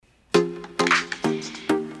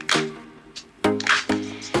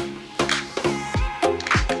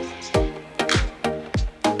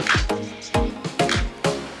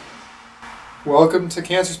Welcome to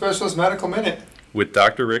Cancer Specialist Medical Minute. With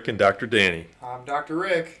Dr. Rick and Dr. Danny. I'm Dr.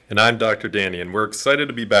 Rick. And I'm Dr. Danny, and we're excited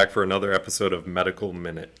to be back for another episode of Medical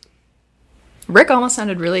Minute. Rick almost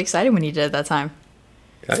sounded really excited when you did it that time.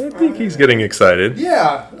 I think he's getting excited.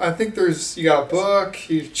 Yeah, I think you got a book.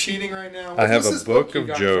 You're cheating right now. I have a book of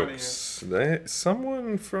jokes.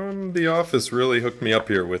 Someone from the office really hooked me up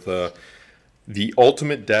here with the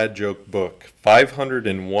Ultimate Dad Joke Book,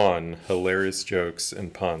 501 Hilarious Jokes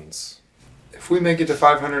and Puns. If we make it to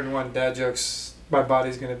 501 dad jokes, my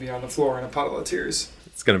body's going to be on the floor in a puddle of tears.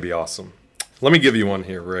 It's going to be awesome. Let me give you one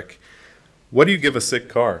here, Rick. What do you give a sick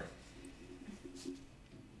car?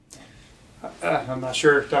 I'm not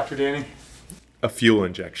sure, Dr. Danny. A fuel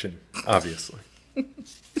injection, obviously.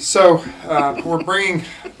 So, we're bringing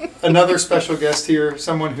another special guest here,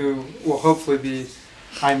 someone who will hopefully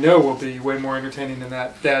will be way more entertaining than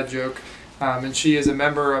that dad joke. And she is a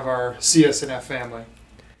member of our CSNF family.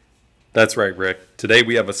 That's right, Rick. Today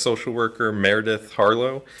we have a social worker, Meredith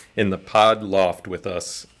Harlow, in the pod loft with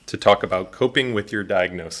us to talk about coping with your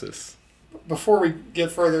diagnosis. Before we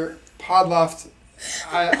get further, pod loft,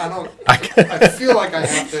 I feel like I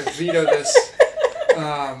have to veto this.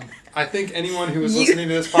 I think anyone who was listening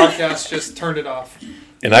to this podcast just turned it off.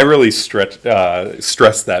 And I really stress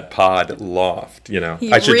that pod loft,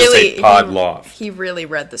 I should just say pod loft. He really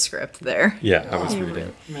read the script there. Yeah, I was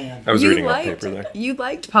reading. Man. I was reading off paper there. You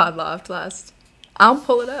liked pod loft last. I'll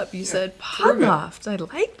pull it up. You said pod loft. I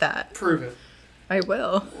like that. Prove it. I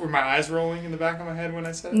will. Were my eyes rolling in the back of my head when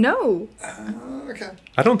I said it? No. Okay.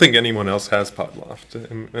 I don't think anyone else has pod loft.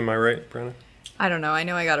 Am I right, Brenna? I don't know. I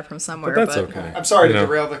know I got it from somewhere. But that's okay. I'm sorry to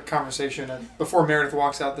derail the conversation before Meredith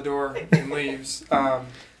walks out the door and leaves.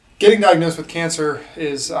 Getting diagnosed with cancer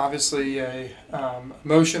is obviously a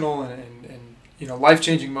emotional and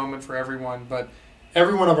life-changing moment for everyone. But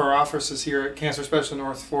every one of our offices here at Cancer Specialist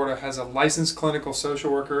North Florida has a licensed clinical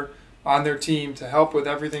social worker on their team to help with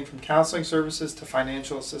everything from counseling services to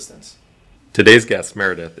financial assistance. Today's guest,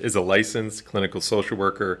 Meredith, is a licensed clinical social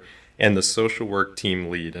worker and the social work team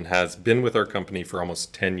lead and has been with our company for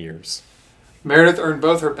almost 10 years. Meredith earned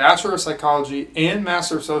both her Bachelor of Psychology and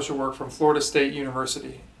Master of Social Work from Florida State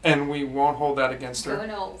University, and we won't hold that against her. Go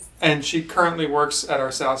Noles. And she currently works at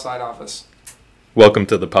our Southside office. Welcome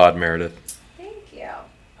to the pod, Meredith. Thank you.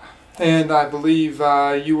 And I believe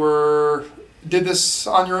you did this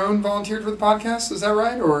on your own, volunteered for the podcast, is that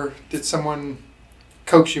right? Or did someone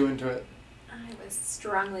coax you into it? I was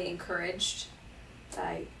strongly encouraged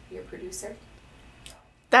by your producer.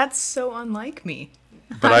 That's so unlike me.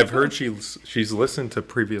 But I've heard she's listened to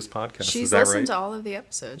previous podcasts. She's is that right? listened to all of the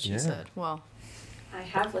episodes, she said. Well, I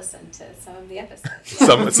have listened to some of the episodes.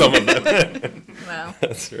 Yeah. some of them. Wow.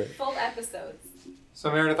 That's right. Full episodes.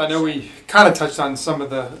 So Meredith, I know we kind of touched on some of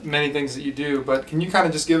the many things that you do, but can you kind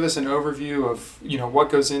of just give us an overview of, what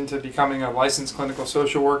goes into becoming a licensed clinical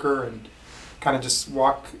social worker and kind of just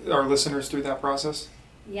walk our listeners through that process?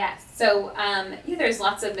 Yes. So there's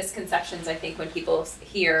lots of misconceptions, I think, when people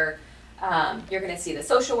hear you're going to see the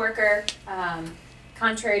social worker.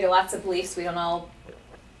 Contrary to lots of beliefs, we don't all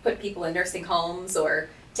put people in nursing homes or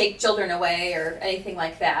take children away or anything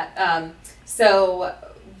like that. So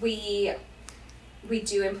we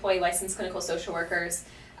do employ licensed clinical social workers.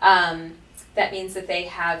 That means that they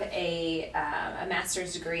have a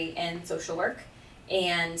master's degree in social work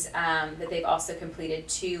and that they've also completed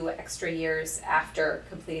 2 extra years after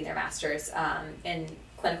completing their master's in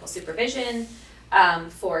clinical supervision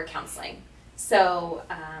for counseling. So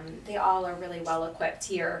they all are really well equipped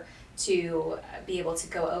here to be able to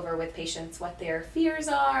go over with patients what their fears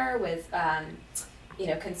are, with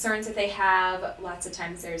concerns that they have. Lots of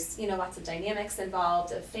times there's lots of dynamics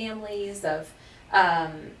involved of families, of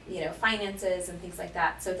finances and things like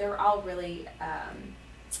that. So they're all really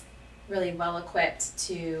really well equipped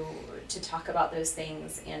to talk about those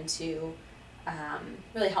things and to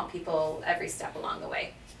really help people every step along the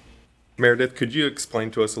way. Meredith, could you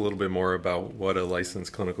explain to us a little bit more about what a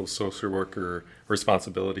licensed clinical social worker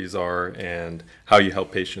responsibilities are and how you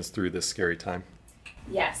help patients through this scary time?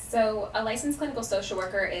 Yes, so a licensed clinical social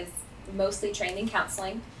worker is mostly trained in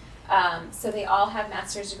counseling. So they all have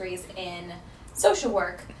master's degrees in social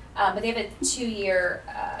work, but they have a 2-year,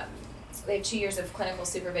 they have 2 years of clinical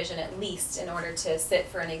supervision at least in order to sit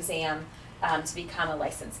for an exam to become a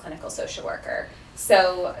licensed clinical social worker.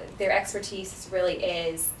 So their expertise really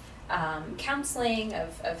is counseling,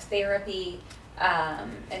 of therapy,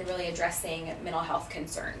 and really addressing mental health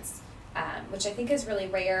concerns, which I think is really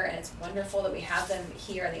rare, and it's wonderful that we have them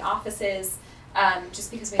here in the offices.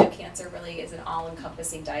 just because we know cancer really is an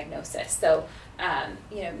all-encompassing diagnosis. So,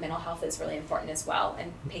 mental health is really important as well,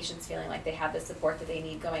 and patients feeling like they have the support that they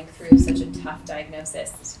need going through such a tough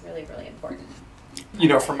diagnosis is really, really important.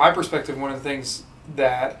 From my perspective, one of the things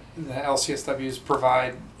that the LCSWs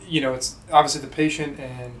provide, it's obviously the patient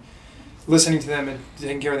and listening to them and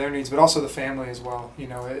taking care of their needs, but also the family as well.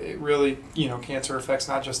 It really, cancer affects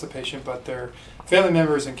not just the patient, but their family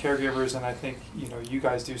members and caregivers. And I think, you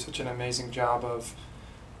guys do such an amazing job of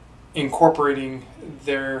incorporating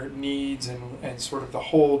their needs and sort of the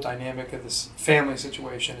whole dynamic of this family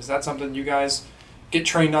situation. Is that something you guys get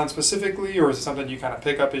trained on specifically, or is it something you kind of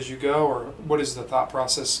pick up as you go, or what is the thought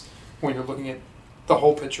process when you're looking at the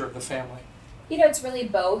whole picture of the family? It's really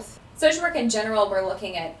both. Social work in general, we're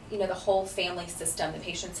looking at, the whole family system, the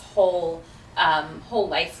patient's whole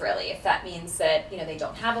life really. If that means that, they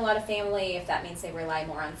don't have a lot of family, if that means they rely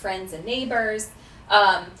more on friends and neighbors.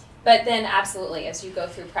 But then absolutely, as you go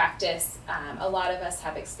through practice, a lot of us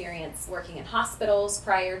have experience working in hospitals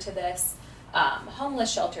prior to this,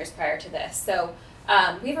 homeless shelters prior to this. So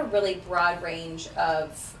we have a really broad range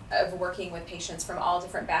of working with patients from all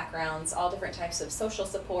different backgrounds, all different types of social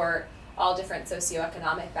support, all different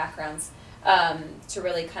socioeconomic backgrounds, to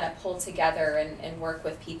really kind of pull together and work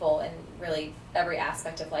with people in really every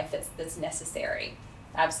aspect of life that's necessary.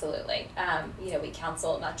 Absolutely. We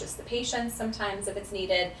counsel not just the patients sometimes if it's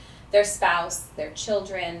needed, their spouse, their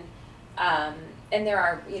children, and there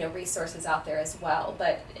are, resources out there as well,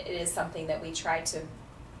 but it is something that we try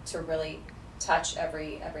to really touch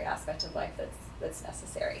every aspect of life that's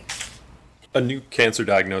necessary. A new cancer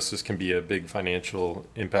diagnosis can be a big financial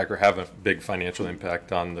impact or have a big financial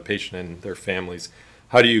impact on the patient and their families.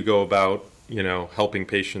 How do you go about, helping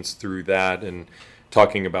patients through that and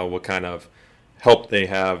talking about what kind of help they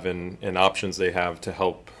have and options they have to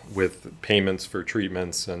help with payments for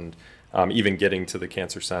treatments and even getting to the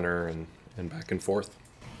cancer center and back and forth?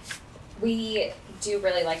 We do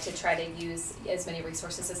really like to try to use as many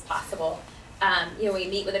resources as possible. We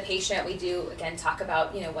meet with a patient, we do, again, talk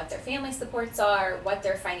about, what their family supports are, what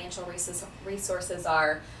their financial resources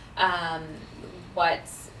are,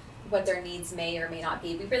 what their needs may or may not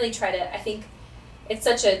be. We really try to, I think it's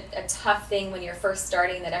such a tough thing when you're first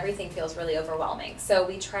starting that everything feels really overwhelming. So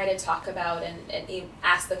we try to talk about and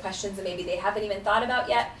ask the questions that maybe they haven't even thought about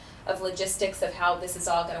yet of logistics of how this is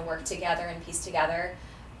all going to work together and piece together.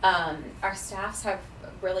 Our staffs have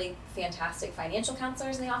really fantastic financial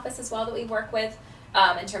counselors in the office as well that we work with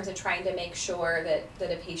in terms of trying to make sure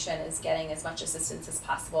that a patient is getting as much assistance as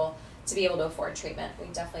possible to be able to afford treatment. We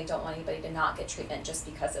definitely don't want anybody to not get treatment just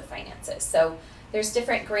because of finances. So there's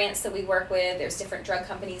different grants that we work with, there's different drug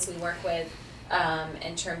companies we work with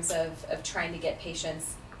in terms of trying to get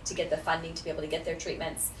patients to get the funding to be able to get their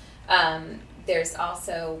treatments. There's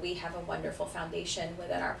also, we have a wonderful foundation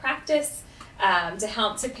within our practice to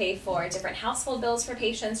help to pay for different household bills for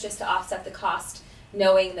patients just to offset the cost,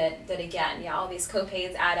 knowing that again, all these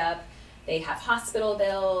co-pays add up. They have hospital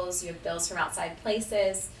bills, you have bills from outside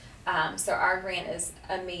places. So our grant is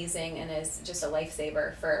amazing and is just a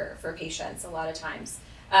lifesaver for patients a lot of times.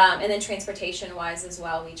 And then transportation-wise as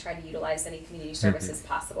well, we try to utilize any community services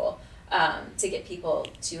possible to get people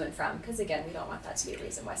to and from, because again, we don't want that to be a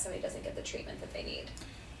reason why somebody doesn't get the treatment that they need.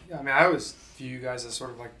 Yeah, I always view you guys as sort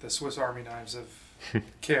of like the Swiss Army knives of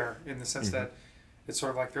care, in the sense that it's sort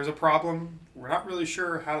of like there's a problem, we're not really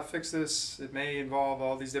sure how to fix this, it may involve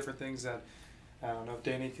all these different things that, I don't know if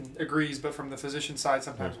Danny agrees, but from the physician side,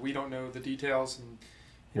 sometimes we don't know the details,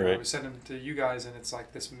 and we send them to you guys, and it's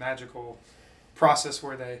like this magical process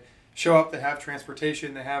where they show up, they have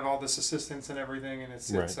transportation, they have all this assistance and everything, and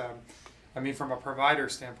it's from a provider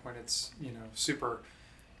standpoint, it's super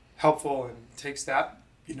helpful and takes that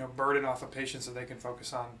burden off of patients so they can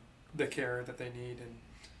focus on the care that they need. And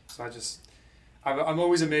so I'm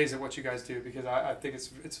always amazed at what you guys do, because I think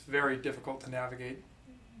it's very difficult to navigate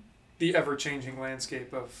the ever-changing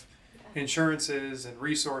landscape of insurances and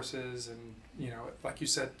resources and, like you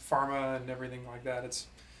said, pharma and everything like that.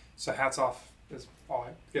 So hats off is all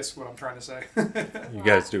I guess what I'm trying to say. You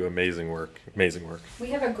guys do amazing work. We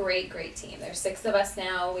have a great team. There's 6 of us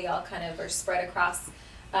now. We all kind of are spread across,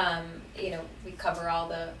 we cover all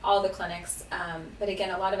the clinics. But again,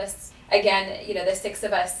 a lot of us, the 6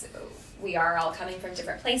 of us, we are all coming from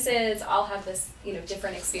different places, all have this,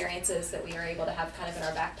 different experiences that we are able to have kind of in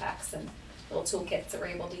our backpacks and little toolkits that we're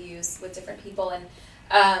able to use with different people. And,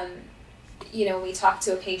 we talk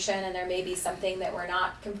to a patient and there may be something that we're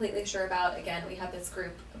not completely sure about. Again, we have this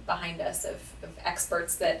group behind us of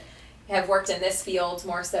experts that have worked in this field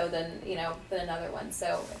more so than another one.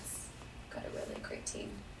 So it's got a really great team.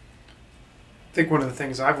 think one of the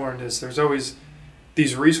things I've learned is there's always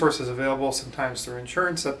these resources available, sometimes through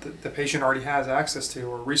insurance that the patient already has access to,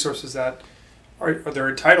 or resources that they're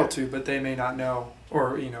entitled to, but they may not know,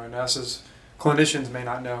 or, and us as clinicians may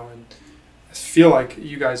not know. And I feel like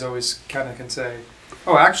you guys always kind of can say,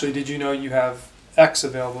 oh, actually, did you know you have X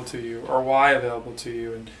available to you or Y available to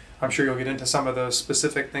you? And I'm sure you'll get into some of those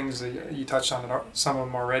specific things that you touched on, some of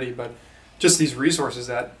them already, but just these resources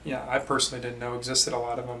that, I personally didn't know existed, a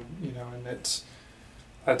lot of them, and that's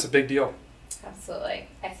a big deal. Absolutely.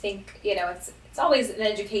 I think, it's always an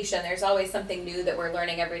education. There's always something new that we're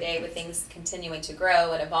learning every day with things continuing to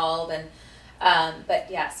grow and evolve. And, but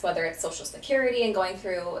yes, whether it's Social Security and going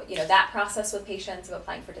through, that process with patients of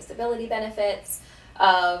applying for disability benefits,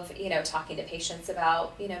 of, talking to patients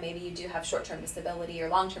about, maybe you do have short-term disability or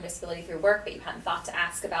long-term disability through work, but you hadn't thought to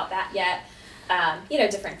ask about that yet.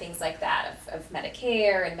 Different things like that of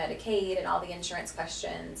Medicare and Medicaid and all the insurance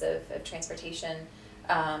questions of transportation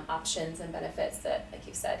options and benefits that, like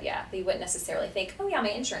you said, you wouldn't necessarily think, oh yeah, my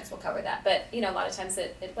insurance will cover that. But, a lot of times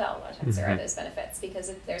it will. A lot of times there are those benefits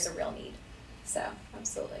because there's a real need. So,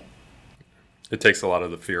 absolutely. It takes a lot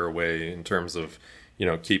of the fear away in terms of,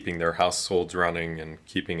 keeping their households running and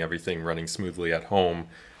keeping everything running smoothly at home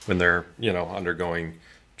when they're, undergoing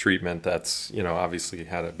treatment that's, obviously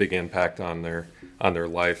had a big impact on their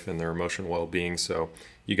life and their emotional well-being. So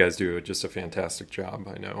you guys do just a fantastic job,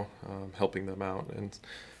 I know, helping them out, and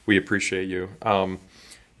we appreciate you. I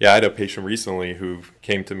had a patient recently who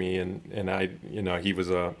came to me, and I, he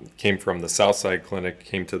came from the Southside Clinic,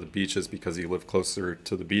 came to the Beaches because he lived closer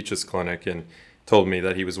to the Beaches Clinic, and told me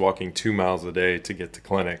that he was walking 2 miles a day to get to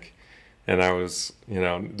clinic. And I was,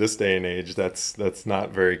 this day and age, that's not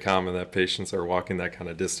very common that patients are walking that kind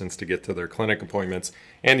of distance to get to their clinic appointments.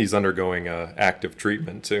 And he's undergoing active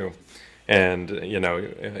treatment too. And,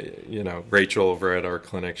 Rachel over at our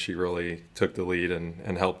clinic, she really took the lead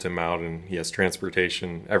and helped him out. And he has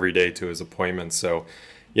transportation every day to his appointments. So,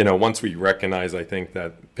 once we recognize, I think,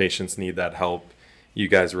 that patients need that help, you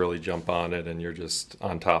guys really jump on it and you're just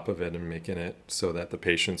on top of it and making it so that the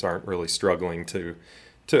patients aren't really struggling to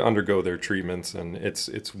undergo their treatments, and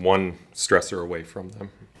it's one stressor away from them.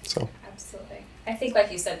 So absolutely. I think, like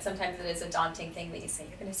you said, sometimes it is a daunting thing that you say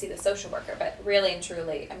you're going to see the social worker, but really and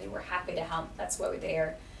truly, we're happy to help. That's why we're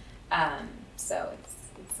there. So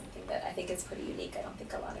it's something that I think is pretty unique. I don't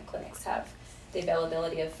think a lot of clinics have the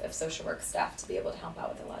availability of social work staff to be able to help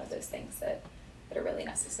out with a lot of those things that are really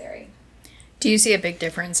necessary. Do you see a big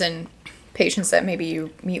difference in patients that maybe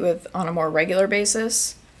you meet with on a more regular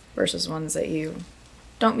basis versus ones that you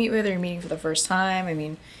don't meet with or you're meeting for the first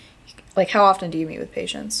time? How often do you meet with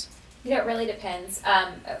patients? It really depends.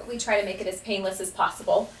 We try to make it as painless as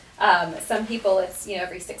possible. Some people it's,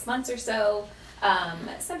 every 6 months or so.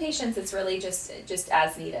 Some patients it's really just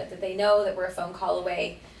as needed, that they know that we're a phone call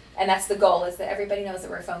away. And that's the goal, is that everybody knows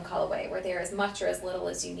that we're a phone call away. We're there as much or as little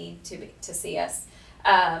as you need to see us.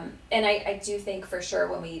 And I do think for sure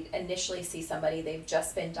when we initially see somebody, they've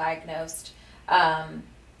just been diagnosed,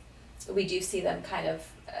 we do see them kind of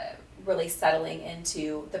really settling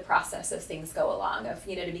into the process as things go along. Of,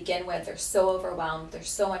 to begin with, they're so overwhelmed, there's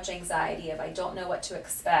so much anxiety of I don't know what to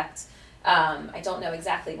expect, I don't know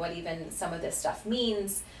exactly what even some of this stuff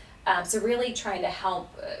means. So really trying to help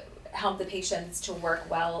the patients to work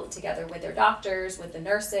well together with their doctors, with the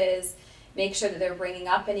nurses, make sure that they're bringing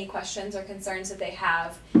up any questions or concerns that they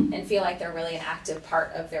have, and feel like they're really an active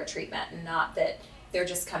part of their treatment, and not that they're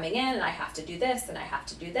just coming in and I have to do this and I have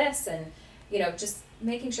to do this, and just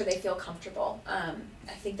making sure they feel comfortable. I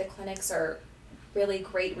think the clinics are really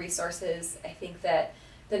great resources. I think that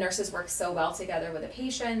the nurses work so well together with the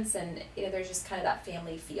patients, and there's just kind of that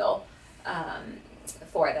family feel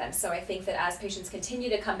for them. So I think that as patients continue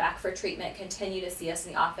to come back for treatment, continue to see us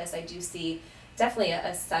in the office, I do see definitely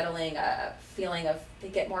a settling, a feeling of they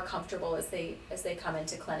get more comfortable as they come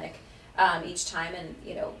into clinic each time, and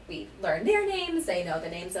we learn their names, they know the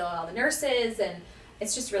names of all the nurses, and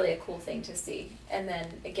it's just really a cool thing to see. And then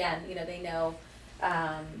again, they know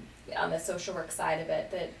on the social work side of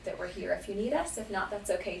it that we're here if you need us. If not, that's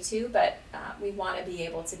okay too, but we want to be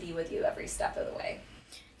able to be with you every step of the way.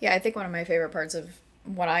 Yeah, I think one of my favorite parts of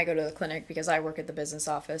when I go to the clinic, because I work at the business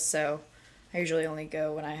office, so I usually only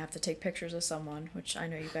go when I have to take pictures of someone, which I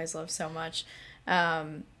know you guys love so much.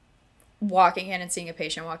 Walking in and seeing a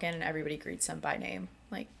patient walk in and everybody greets them by name,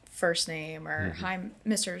 like first name or hi,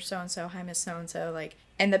 Mr. So-and-so, hi, Miss So-and-so.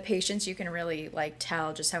 And the patients, you can really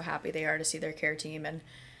tell just how happy they are to see their care team and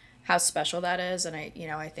how special that is. And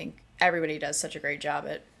I think everybody does such a great job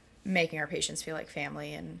at making our patients feel like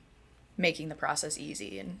family and making the process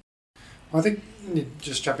easy. And Well, I think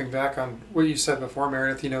just jumping back on what you said before,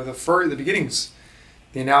 Meredith, the beginnings,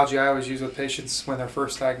 the analogy I always use with patients when they're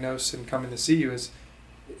first diagnosed and coming to see you is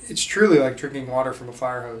it's truly like drinking water from a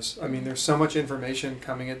fire hose. I mean, there's so much information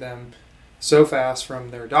coming at them so fast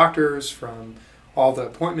from their doctors, from all the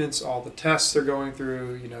appointments, all the tests they're going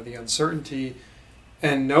through, the uncertainty.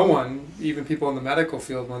 And no one, even people in the medical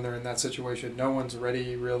field, when they're in that situation, no one's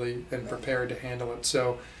ready really and prepared to handle it.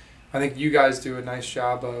 So I think you guys do a nice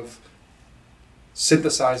job of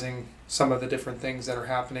synthesizing some of the different things that are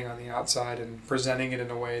happening on the outside and presenting it in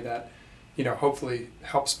a way that, hopefully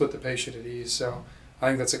helps put the patient at ease. So I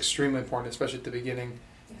think that's extremely important, especially at the beginning,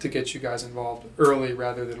 to get you guys involved early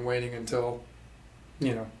rather than waiting until,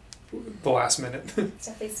 the last minute. It's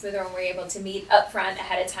definitely smoother when we're able to meet up front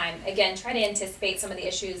ahead of time. Again, try to anticipate some of the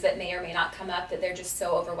issues that may or may not come up that they're just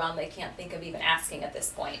so overwhelmed they can't think of even asking at this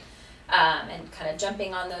point. And kind of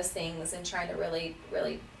jumping on those things and trying to really,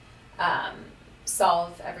 really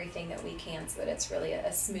solve everything that we can so that it's really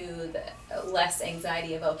a smooth, less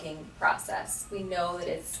anxiety evoking process. We know that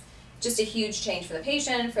it's just a huge change for the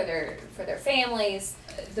patient, for their families.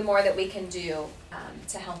 The more that we can do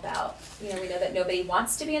to help out. We know that nobody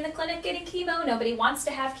wants to be in the clinic getting chemo. Nobody wants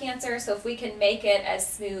to have cancer. So if we can make it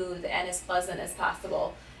as smooth and as pleasant as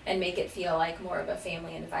possible and make it feel like more of a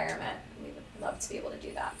family environment, we would love to be able to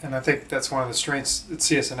do that. And I think that's one of the strengths at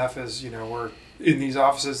CSNF is, we're in these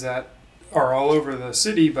offices that are all over the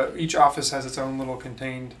city, but each office has its own little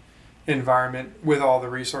contained environment with all the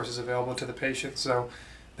resources available to the patient. So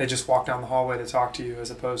they just walk down the hallway to talk to you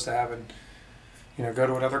as opposed to having, go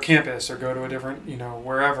to another campus or go to a different,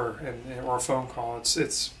 wherever, or a phone call.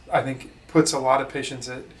 It's I think puts a lot of patients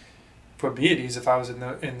put me at ease if I was in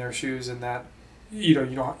their shoes, and that, you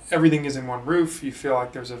don't, everything is in one roof. You feel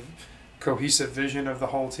like there's a cohesive vision of the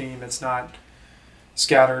whole team. It's not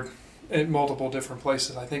scattered in multiple different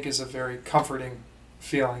places. I think is a very comforting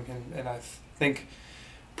feeling, and I think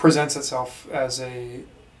presents itself as a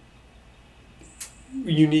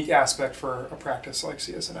unique aspect for a practice like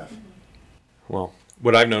CSNF. Well,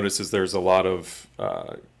 what I've noticed is there's a lot of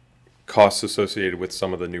costs associated with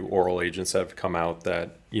some of the new oral agents that have come out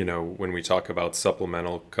that, when we talk about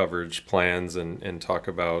supplemental coverage plans and talk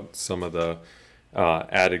about some of the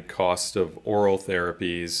added cost of oral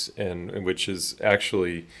therapies, and which is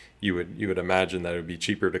actually, you would imagine that it would be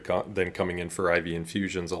cheaper than coming in for IV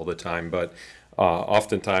infusions all the time. But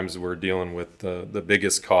oftentimes we're dealing with the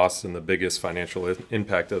biggest costs and the biggest financial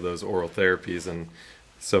impact of those oral therapies. And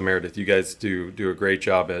so Meredith, you guys do a great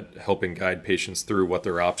job at helping guide patients through what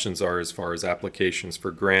their options are as far as applications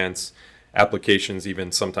for grants, applications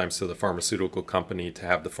even sometimes to the pharmaceutical company to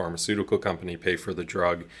have the pharmaceutical company pay for the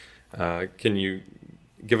drug. Can you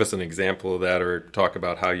give us an example of that, or talk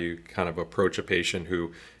about how you kind of approach a patient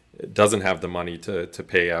who doesn't have the money to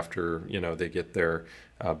pay after, they get their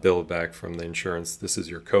bill back from the insurance? This is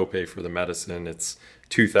your copay for the medicine. It's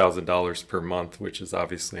 $2,000 per month, which is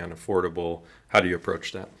obviously unaffordable. How do you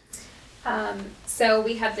approach that? So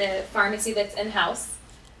we have the pharmacy that's in-house,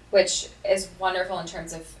 which is wonderful in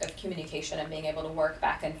terms of communication and being able to work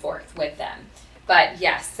back and forth with them. But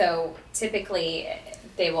yes, so typically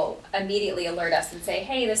they will immediately alert us and say,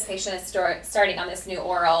 hey, this patient is starting on this new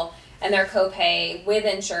oral and their copay with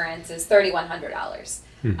insurance is $3,100.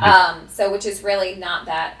 Mm-hmm. So which is really not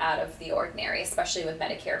that out of the ordinary, especially with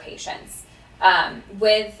Medicare patients.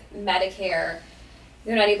 With Medicare,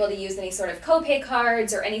 they're not able to use any sort of copay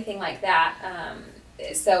cards or anything like that.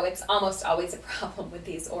 So it's almost always a problem with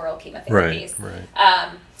these oral chemotherapies.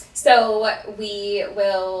 Right. So we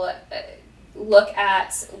will look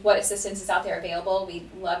at what assistance is out there available. We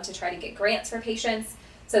love to try to get grants for patients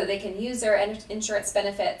so that they can use their insurance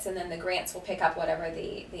benefits, and then the grants will pick up whatever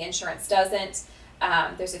the insurance doesn't.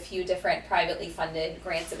 There's a few different privately funded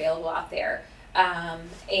grants available out there.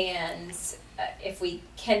 And if we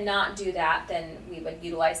cannot do that, then we would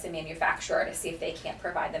utilize the manufacturer to see if they can't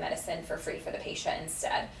provide the medicine for free for the patient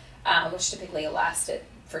instead, which typically lasts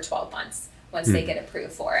for 12 months once they get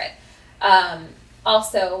approved for it.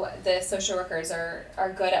 Also, the social workers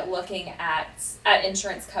are good at looking at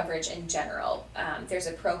insurance coverage in general. There's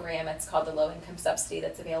a program, it's called the Low Income Subsidy,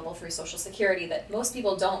 that's available through Social Security that most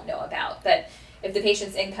people don't know about, that if the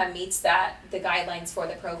patient's income meets the guidelines for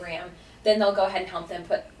the program, then they'll go ahead and help them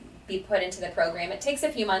be put into the program. It takes a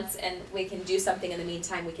few months, and we can do something in the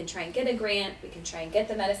meantime. We can try and get a grant, we can try and get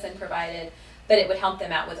the medicine provided, but it would help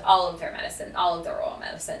them out with all of their medicine, all of their oral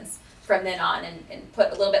medicines from then on, and put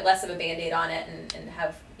a little bit less of a Band-Aid on it, and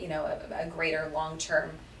have a greater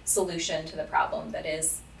long-term solution to the problem that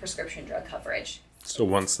is prescription drug coverage. So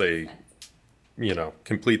once they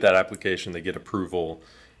complete that application, they get approval,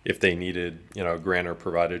 if they needed, grant or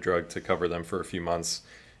provide a drug to cover them for a few months,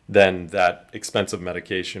 then that expensive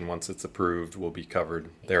medication, once it's approved, will be covered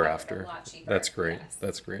thereafter. A lot cheaper. That's great. Yes.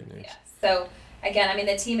 That's great news. Yes. So again, I mean,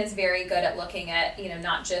 the team is very good at looking at,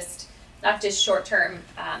 not just short-term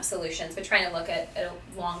solutions, but trying to look at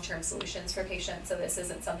long-term solutions for patients. So this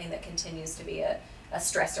isn't something that continues to be a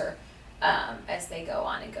stressor as they go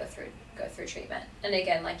on and go through treatment. And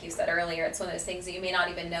again, like you said earlier, it's one of those things that you may not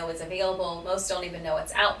even know is available. Most don't even know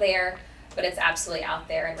it's out there, but it's absolutely out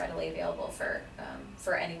there and readily available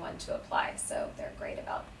for anyone to apply. So they're great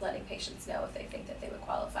about letting patients know if they think that they would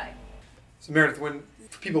qualify. So Meredith,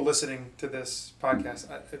 for people listening to this podcast,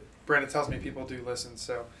 Brenda tells me people do listen,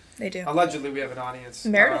 so They do. allegedly we have an audience.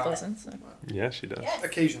 Meredith listens. So. Yeah, she does. Yes.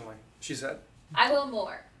 Occasionally, she said. I will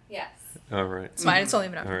more. Yes. All right. It's fine. It's only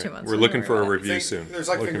been out All for right. 2 months. We're so looking don't for a worry about review soon. There's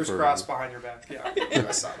like Looking fingers for a crossed review. behind your back. Yeah,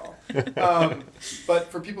 I saw it all.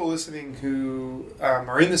 But for people listening who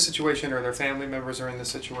are in this situation, or their family members are in this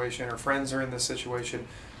situation, or friends are in this situation,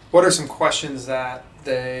 what are some questions that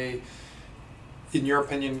they, in your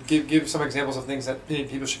opinion, give some examples of things that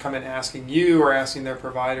people should come in asking you or asking their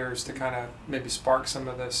providers to kind of maybe spark some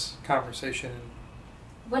of this conversation?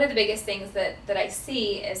 One of the biggest things that I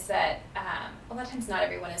see is that a lot of times not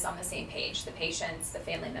everyone is on the same page, the patients, the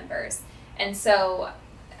family members. And so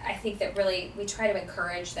I think that really we try to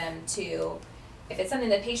encourage them to, if it's something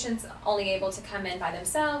that patients only able to come in by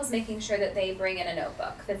themselves, making sure that they bring in a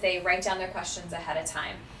notebook, that they write down their questions ahead of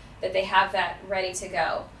time, that they have that ready to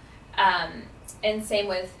go. And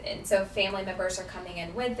so family members are coming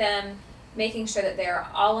in with them, making sure that they're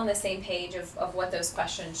all on the same page of what those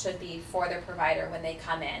questions should be for their provider when they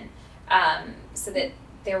come in, so that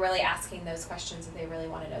they're really asking those questions that they really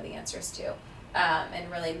want to know the answers to, and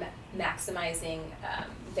really maximizing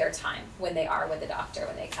their time when they are with the doctor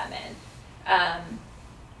when they come in.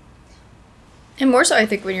 And more so, I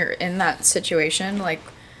think when you're in that situation, like,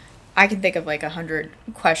 I can think of like 100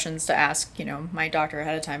 questions to ask, my doctor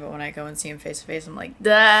ahead of time, but when I go and see him face to face, I'm like,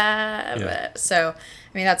 duh. Yeah. So,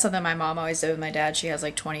 I mean, that's something my mom always did with my dad. She has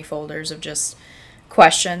like 20 folders of just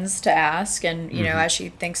questions to ask. And, as she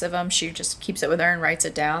thinks of them, she just keeps it with her and writes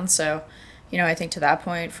it down. So, I think to that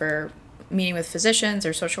point, for meeting with physicians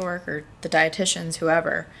or social work or the dietitians,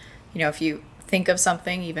 whoever, if you think of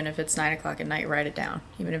something, even if it's 9 o'clock at night, write it down,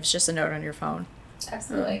 even if it's just a note on your phone.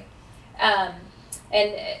 Absolutely.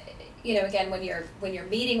 And again, when you're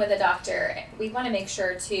meeting with a doctor, we want to make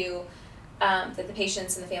sure too that the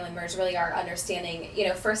patients and the family members really are understanding,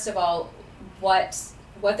 first of all, what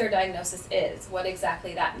their diagnosis is, what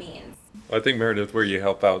exactly that means. I think, Meredith, where you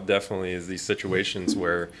help out definitely is these situations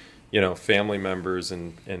where, family members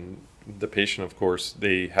and the patient, of course,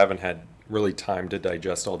 they haven't had really time to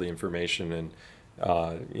digest all the information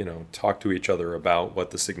and talk to each other about what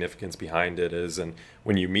the significance behind it is. And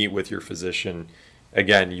when you meet with your physician,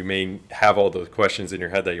 again, you may have all those questions in your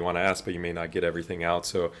head that you want to ask, but you may not get everything out.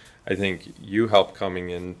 So I think you help coming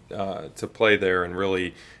in to play there and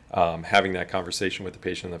really having that conversation with the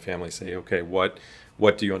patient and the family. Say, okay, what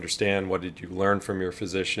do you understand? What did you learn from your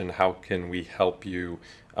physician? How can we help you,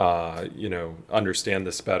 understand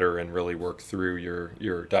this better and really work through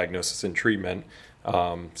your diagnosis and treatment?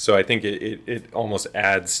 So I think it almost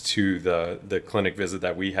adds to the clinic visit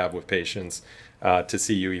that we have with patients. To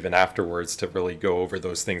see you even afterwards, to really go over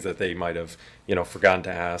those things that they might have, forgotten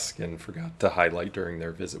to ask and forgot to highlight during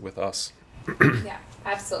their visit with us. Yeah,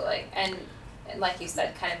 absolutely. And like you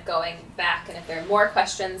said, kind of going back, and if there are more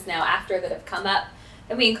questions now after that have come up,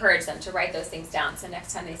 then we encourage them to write those things down. So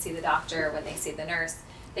next time they see the doctor, or when they see the nurse,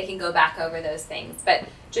 they can go back over those things. But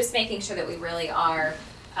just making sure that we really are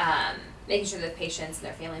making sure that patients and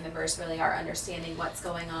their family members really are understanding what's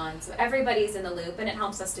going on. So everybody's in the loop, and it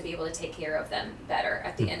helps us to be able to take care of them better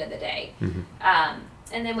at the end of the day. Mm-hmm.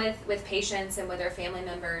 And then with patients and with their family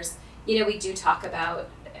members, we do talk about,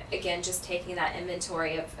 again, just taking that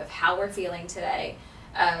inventory of how we're feeling today,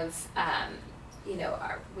 of,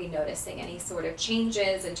 are we noticing any sort of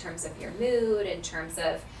changes in terms of your mood, in terms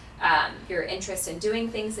of your interest in doing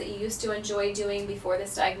things that you used to enjoy doing before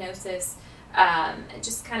this diagnosis. And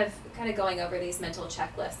just kind of going over these mental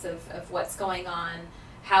checklists of what's going on,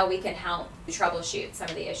 how we can help troubleshoot some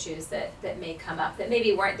of the issues that may come up that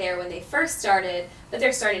maybe weren't there when they first started, but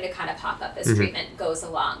they're starting to kind of pop up as mm-hmm. treatment goes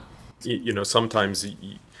along. Sometimes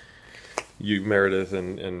you, Meredith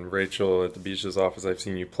and Rachel at the Beach's office, I've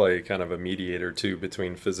seen you play kind of a mediator too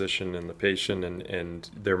between physician and the patient, and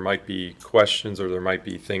there might be questions or there might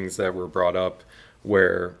be things that were brought up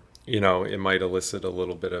where it might elicit a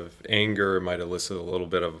little bit of anger, it might elicit a little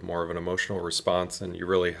bit of more of an emotional response, and you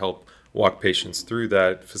really help walk patients through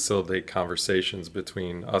that, facilitate conversations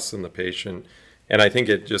between us and the patient, And I think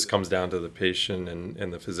it just comes down to the patient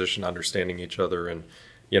and the physician understanding each other and,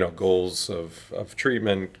 goals of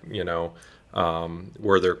treatment,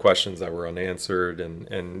 were there questions that were unanswered,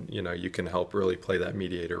 and you can help really play that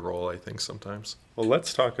mediator role, I think, sometimes. Well,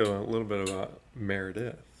 let's talk a little bit about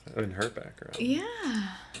Meredith and her background.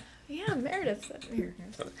 Yeah, Meredith.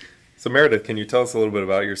 So Meredith, can you tell us a little bit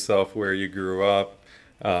about yourself, where you grew up?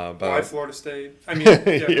 Why Florida State? I mean,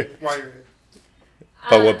 yeah, why you're here.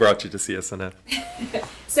 But what brought you to CSNF?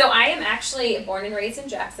 So I am actually born and raised in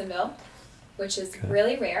Jacksonville, which is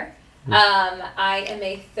really rare. I am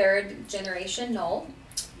a third generation Knoll.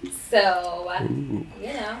 So,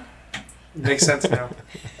 Makes sense now.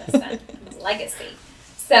 Listen, legacy.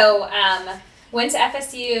 So, went to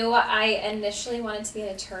FSU. I initially wanted to be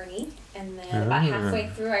an attorney, and then about halfway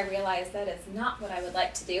through, I realized that is not what I would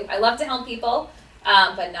like to do. I love to help people,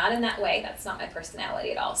 but not in that way. That's not my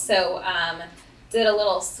personality at all. So, did a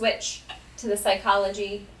little switch to the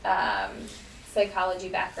psychology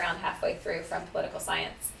background halfway through from political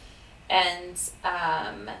science, and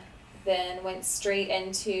then went straight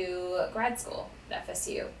into grad school at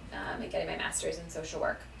FSU and getting my master's in social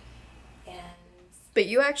work. But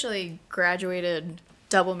you actually graduated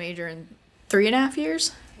double major in 3.5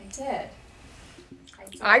 years? I did.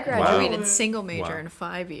 I graduated single major in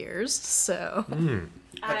 5 years, so.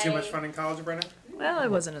 Had too much fun in college, Brenna? Well, I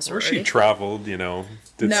wasn't a sorority. Or she traveled, I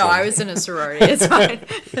was in a sorority. It's fine.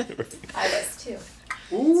 I was too.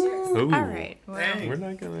 Ooh. All right. Well, We're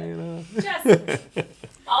not going to, Just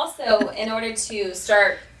also, in order to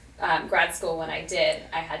start grad school when I did,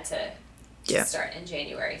 I had to start in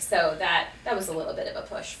January. So that was a little bit of a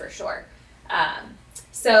push for sure.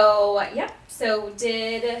 So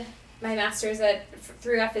did my master's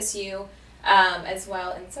through FSU as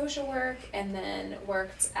well in social work, and then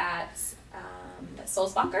worked at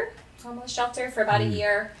Sulzbacher homeless shelter for about a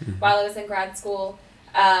year while I was in grad school,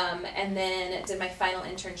 and then did my final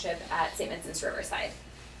internship at St. Vincent's Riverside.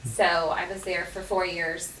 So I was there for 4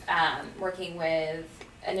 years, working with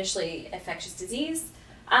initially infectious disease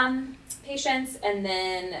patients, and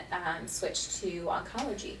then switched to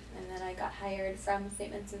oncology. And then I got hired from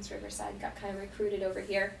St. Vincent's Riverside, got kind of recruited over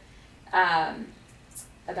here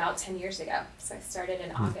about 10 years ago. So I started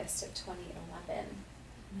in August of 2011.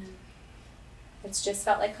 It's just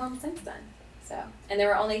felt like home since then. So, and there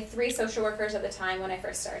were only 3 social workers at the time when I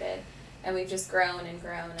first started, and we've just grown, and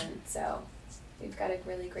so we've got a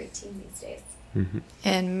really great team these days. Mm-hmm.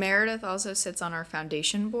 And Meredith also sits on our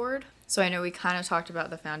foundation board. So I know we kind of talked about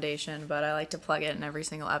the foundation, but I like to plug it in every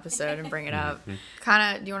single episode and bring it up. Do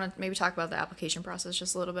you want to maybe talk about the application process,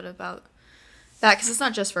 just a little bit about that? Because it's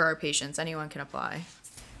not just for our patients. Anyone can apply.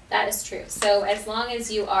 That is true. So as long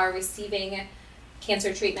as you are receiving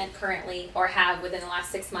cancer treatment currently or have within the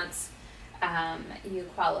last 6 months, you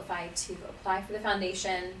qualify to apply for the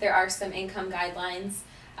foundation. There are some income guidelines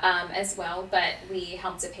as well, but we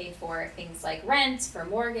help to pay for things like rent, for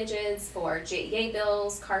mortgages, for JEA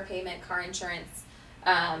bills, car payment, car insurance,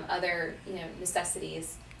 other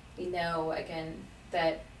necessities. We know again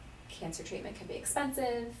that cancer treatment can be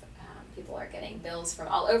expensive. People are getting bills from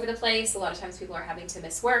all over the place. A lot of times people are having to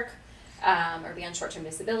miss work or be on short-term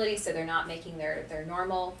disability, so they're not making their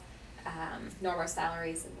normal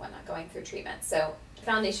salaries and whatnot going through treatment. So the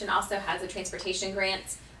foundation also has a transportation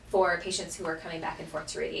grant for patients who are coming back and forth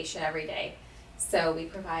to radiation every day. So we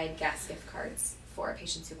provide gas gift cards for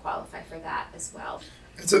patients who qualify for that as well.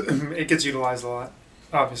 It gets utilized a lot,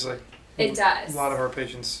 obviously. It does. A lot of our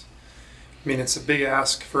patients. I mean, it's a big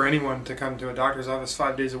ask for anyone to come to a doctor's office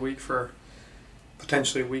 5 days a week for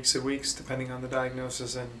potentially weeks and weeks, depending on the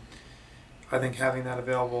diagnosis. And I think having that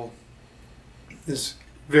available is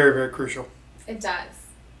very, very crucial. It does.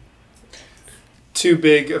 2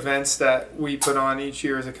 big events that we put on each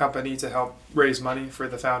year as a company to help raise money for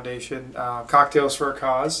the foundation. Cocktails for a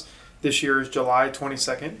Cause. This year is July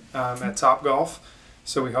 22nd at Topgolf.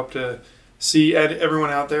 So we hope to see everyone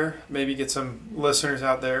out there, maybe get some listeners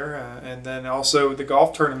out there. And then also the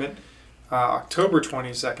golf tournament, October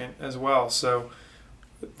 22nd as well. So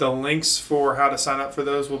the links for how to sign up for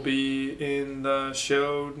those will be in the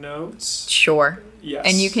show notes. Sure. Yes.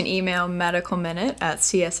 And you can email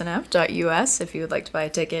medicalminute@csnf.us if you would like to buy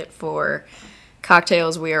a ticket for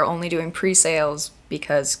cocktails. We are only doing pre-sales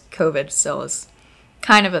because COVID still is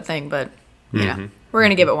kind of a thing, but we're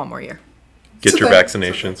going to give it one more year. Get your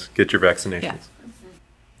vaccinations. Get your vaccinations. Yeah.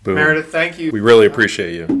 Boom. Meredith, thank you. We really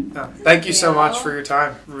appreciate you. Thank you so much for your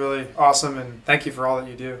time. Really awesome, and thank you for all that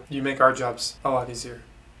you do. You make our jobs a lot easier.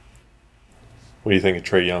 What do you think of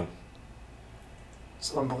Trae Young?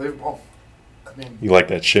 It's unbelievable. I mean, You like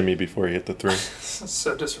that shimmy before you hit the 3? it's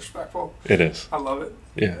so disrespectful. It is. I love it.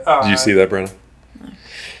 Yeah. Did you see that, Brenna?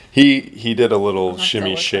 He did a little I'll have to shimmy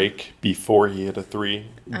look shake before he hit a three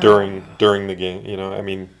during the game. You know, I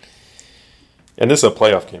mean, and this is a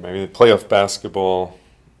playoff game. I mean, playoff basketball,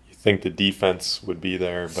 you think the defense would be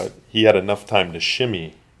there, but he had enough time to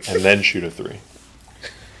shimmy and then shoot a three.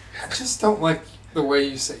 I just don't like the way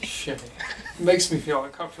you say shimmy. It makes me feel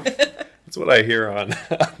uncomfortable. That's what I hear on.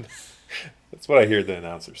 That's what I hear the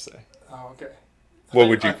announcers say. Oh, okay. What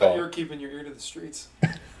would you I thought call you it? were keeping your ear to the streets.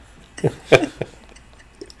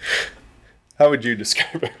 How would you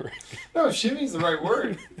describe it, Rick? No, shimmy's the right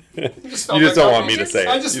word. You just don't want me to say it.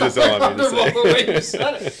 I just You just felt don't want me to say uncomfortable the way you it.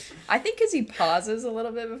 said it. I think because he pauses a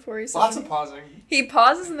little bit before he says Lots of it. pausing. He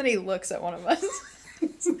pauses and then he looks at one of us.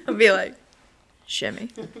 I'll be like, shimmy.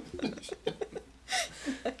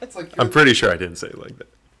 It's like I'm pretty sure I didn't say it like that.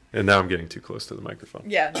 And now I'm getting too close to the microphone.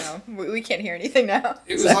 Yeah, no, we can't hear anything now.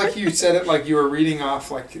 It was like you said it like you were reading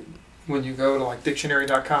off like when you go to like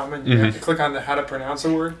dictionary.com and you have to click on the how to pronounce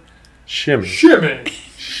a word. Shimmy. Shimmy.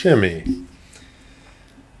 Shimmy.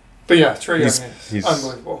 But yeah, Trae Young He's- is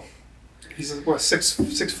unbelievable. He's what 6 foot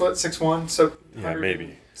 6'1", so Yeah,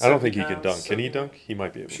 maybe. I don't think he can 170 dunk. Can he pounds, dunk? He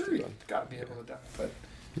might be able Sure, to he's dunk. got to be able to dunk, but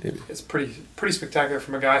Maybe. it's pretty spectacular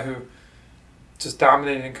from a guy who just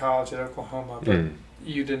dominated in college at Oklahoma, but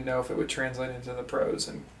you didn't know if it would translate into the pros,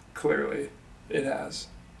 and clearly it has.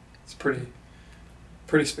 It's pretty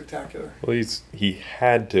spectacular. Well, he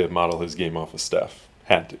had to model his game off of Steph.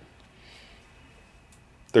 Had to.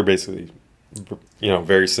 They're basically,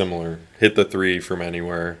 very similar. Hit the three from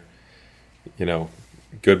anywhere.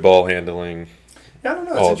 Good ball handling. Yeah, I don't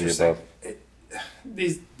know. It's All the interesting.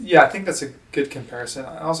 above. I think that's a good comparison.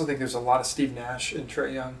 I also think there's a lot of Steve Nash in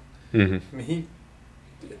Trae Young. Mm-hmm.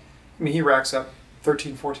 I mean, he racks up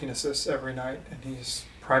 13, 14 assists every night, and he's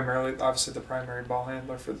obviously the primary ball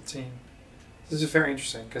handler for the team. This is very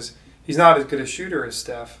interesting because he's not as good a shooter as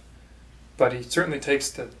Steph, but he certainly takes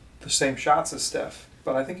the same shots as Steph.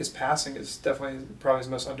 But I think his passing is definitely probably his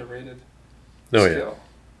most underrated skill.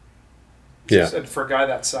 Yeah. And for a guy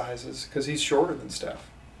that size, is because he's shorter than Steph.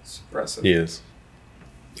 It's impressive. He is.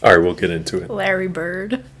 All right, we'll get into it. Larry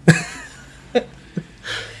Bird.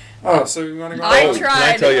 Oh, so you want to go? I Can I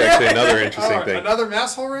tried. tell you actually another interesting thing? Another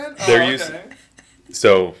masshole rant? There Oh, used- okay.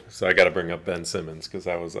 So I got to bring up Ben Simmons because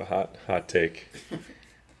that was a hot take.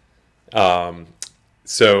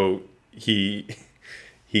 So he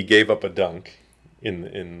gave up a dunk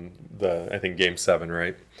in the I think Game 7,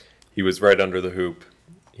 right? He was right under the hoop.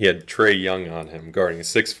 He had Trae Young on him guarding a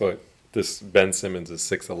 6 foot. This Ben Simmons is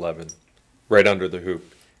 6'11", right under the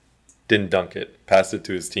hoop. Didn't dunk it. Passed it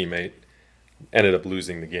to his teammate. Ended up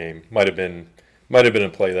losing the game. Might have been a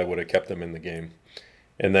play that would have kept them in the game.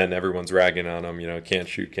 And then everyone's ragging on him, can't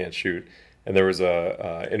shoot. And there was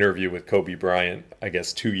a interview with Kobe Bryant, I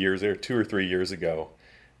guess 2 or 3 years ago,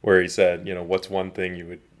 where he said, what's one thing you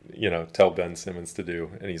would, tell Ben Simmons to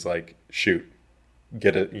do? And he's like, shoot,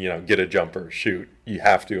 get a jumper, shoot. You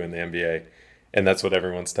have to in the NBA. And that's what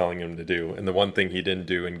everyone's telling him to do. And the one thing he didn't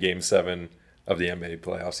do in Game 7 of the NBA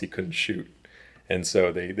playoffs, he couldn't shoot. And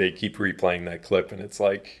so they keep replaying that clip, and it's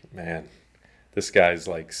like, man, this guy's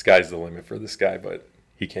like, sky's the limit for this guy, but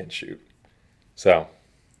he can't shoot. So,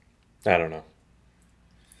 I don't know.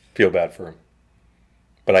 Feel bad for him.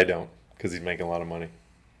 But I don't, because he's making a lot of money.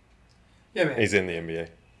 Yeah, man. He's in the NBA.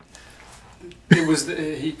 It was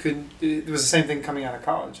the same thing coming out of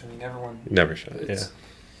college. I mean, everyone Never should. Yeah.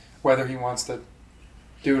 Whether he wants to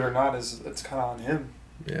do it or not it's kind of on him.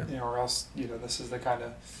 Yeah. Or else this is the kind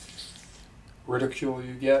of ridicule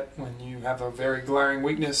you get when you have a very glaring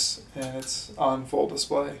weakness and it's on full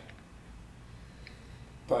display.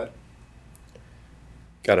 But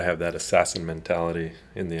Got to have that assassin mentality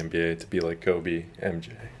in the NBA to be like Kobe,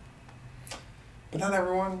 MJ. But not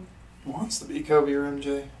everyone wants to be Kobe or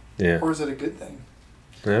MJ. Yeah. Or is it a good thing?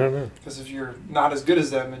 I don't know. Because if you're not as good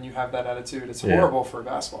as them and you have that attitude, it's Yeah. horrible for a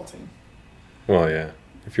basketball team. Well, yeah.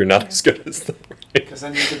 If you're not as good as them. Because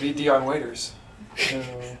then you could be Deion Waiters.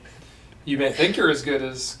 You may think you're as good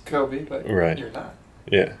as Kobe, but Right. you're not.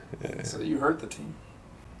 Yeah. So you hurt the team.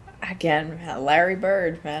 Again, Larry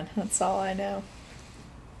Bird, man. That's all I know.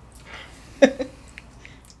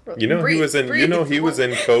 He was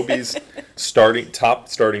in Kobe's top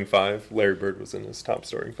starting five. Larry Bird was in his top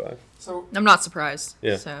starting five. So I'm not surprised.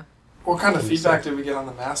 Yeah. So what kind of feedback did we get on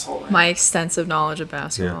the mass hole? my extensive knowledge of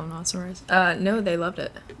basketball, Yeah. I'm not surprised. No, they loved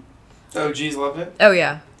it. The OGs loved it? Oh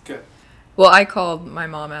yeah. Good. Well, I called my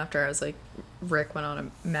mom after. I was like, Rick went on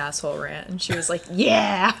a mass hole rant, and she was like,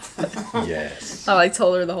 "Yeah." Yes. I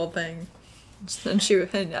told her the whole thing.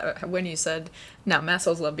 And when you said, "Now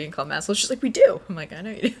Massholes love being called Massholes," she's like, "We do." I'm like, "I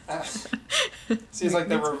know you do." Seems like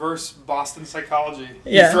the reverse Boston psychology.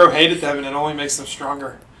 Yeah. You throw hate at them and it only makes them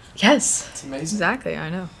stronger. Yes. It's amazing. Exactly. I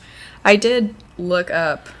know. I did look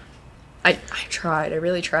up. I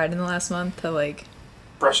really tried in the last month to like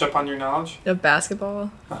Brush up on your knowledge. of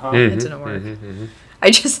basketball. Uh-huh. It didn't work.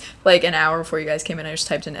 I just like an hour before you guys came in, I just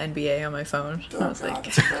typed in NBA on my phone. I Oh, was God, like,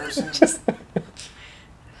 that's embarrassing.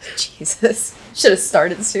 Jesus, should have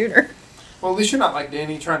started sooner. Well, at least you're not like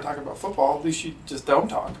Danny trying to talk about football. At least you just don't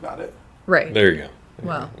talk about it. Right. There you go.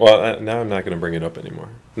 Well. Well, now I'm not going to bring it up anymore.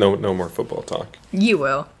 No more football talk. You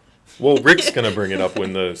will. Well, Rick's going to bring it up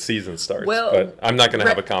when the season starts, but I'm not going to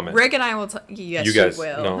have a comment. Rick and I will talk. Yes, you guys,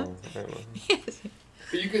 will. no.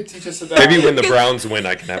 But you could teach us about. Maybe when the Browns win,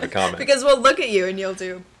 I can have a comment. Because we'll look at you and you'll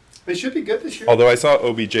do. They should be good this year. Although I saw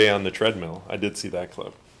OBJ on the treadmill. I did see that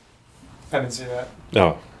clip. I didn't see that.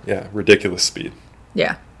 Oh, yeah. Ridiculous speed.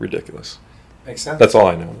 Yeah. Ridiculous. Makes sense. That's all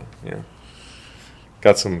I know. Yeah.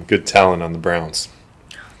 Got some good talent on the Browns.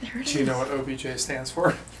 There it Do you is. know what OBJ stands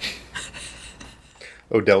for?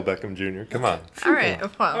 Odell Beckham Jr. Come on. All right.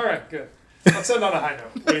 Well, All right, good. Let's end on a high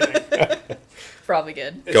note. What do you think? probably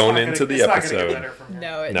good. It's Going not gonna- into the it's not gonna episode. get better from here.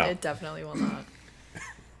 No, No. it definitely will not.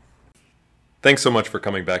 Thanks so much for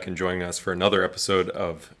coming back and joining us for another episode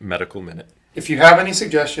of Medical Minute. If you have any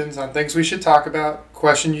suggestions on things we should talk about,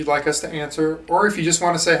 questions you'd like us to answer, or if you just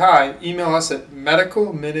want to say hi, email us at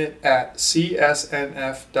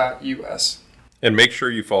medicalminute@csnf.us. And make sure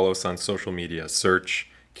you follow us on social media. Search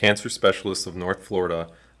Cancer Specialists of North Florida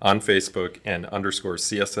on Facebook and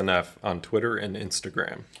 _CSNF on Twitter and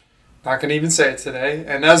Instagram. Not going to even say it today.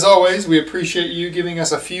 And as always, we appreciate you giving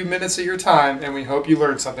us a few minutes of your time, and we hope you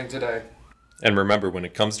learned something today. And remember, when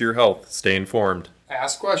it comes to your health, stay informed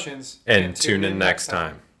Ask questions and tune in next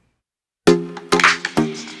time.